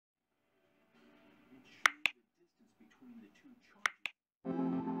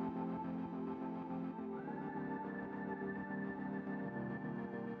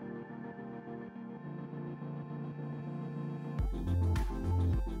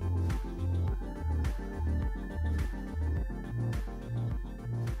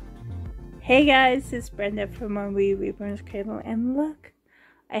Hey guys, it's Brenda from Reborn Cradle, and look,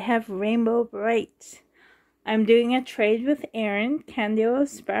 I have Rainbow Brite. I'm doing a trade with Erin,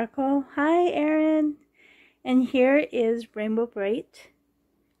 Candylovesparkle. Hi Erin! And here is Rainbow Brite.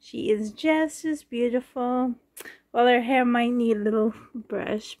 She is just as beautiful. Well, her hair might need a little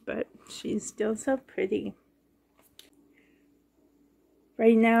brush, but she's still so pretty.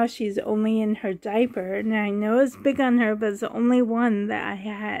 Right now she's only in her diaper, and I know it's big on her, but it's the only one that I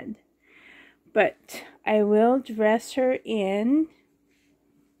had. But I will dress her in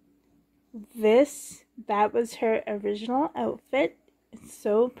this. That was her original outfit. It's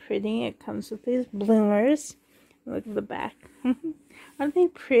so pretty. It comes with these bloomers. Look at the back. Aren't they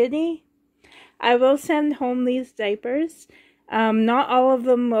pretty? I will send home these diapers. Not all of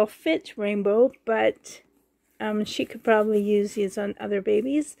them will fit Rainbow, but she could probably use these on other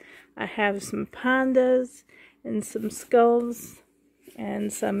babies. I have some pandas and some skulls.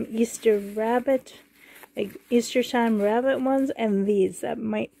 And some Easter rabbit, like Easter time rabbit ones, and these that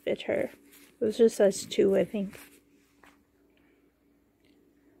might fit her. Those are size 2, I think.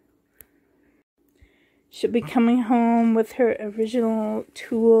 She'll be coming home with her original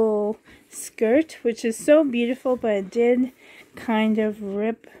tulle skirt, which is so beautiful, but it did kind of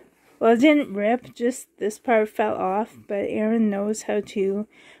rip. Well, it didn't rip, just this part fell off, but Erin knows how to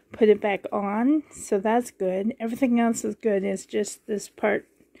put it back on, so that's good. Everything else is good. It's just this part,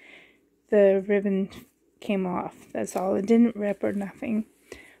 the ribbon came off. That's all. It didn't rip or nothing,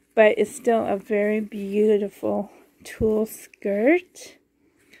 but it's still a very beautiful tulle skirt.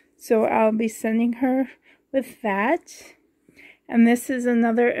 So I'll be sending her with that. And this is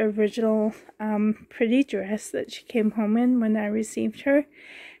another original pretty dress that she came home in when I received her,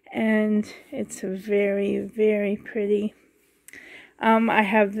 and it's very, very pretty. I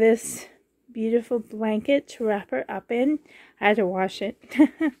have this beautiful blanket to wrap her up in. I had to wash it.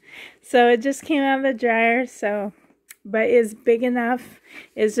 So it just came out of the dryer, but it's big enough.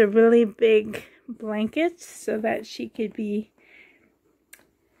 It's a really big blanket so that she could be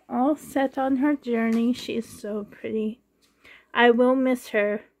all set on her journey. She's so pretty. I will miss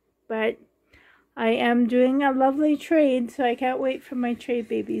her, but I am doing a lovely trade, so I can't wait for my trade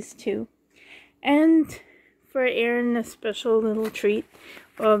babies too. And for Erin, a special little treat.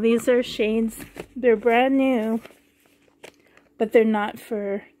 Well, these are shades. They're brand new, but they're not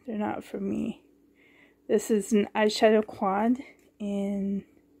for me. This is an eyeshadow quad in,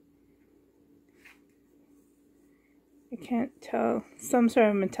 I can't tell, some sort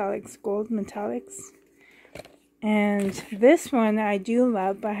of metallics, gold metallics. And this one I do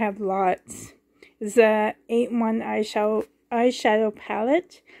love, but I have lots. It's a 8-in-1 eyeshadow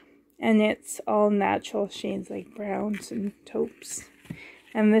palette. And it's all natural shades like browns and taupes.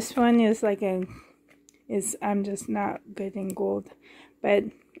 And this one is like I'm just not good in gold. But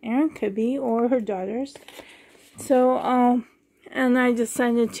Erin could be, or her daughters. So, and I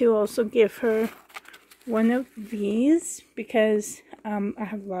decided to also give her one of these because I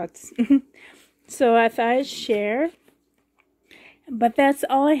have lots. So I thought I'd share. But that's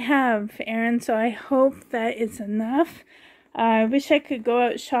all I have, Erin. So I hope that it's enough. I wish I could go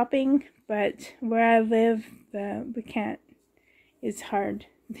out shopping, but where I live, we can't. It's hard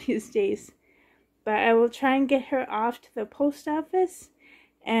these days. But I will try and get her off to the post office.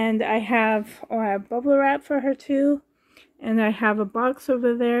 And I have bubble wrap for her too. And I have a box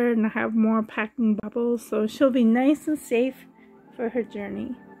over there, and I have more packing bubbles. So she'll be nice and safe for her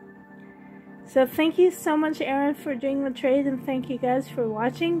journey. So thank you so much, Erin, for doing the trade, and thank you guys for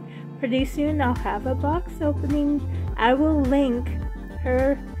watching. Pretty soon I'll have a box opening. I will link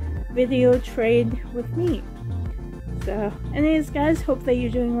her video trade with me. So anyways, guys, hope that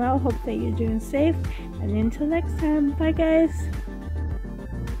you're doing well, hope that you're doing safe, and until next time, bye guys.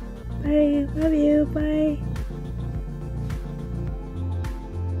 Bye, love you, bye.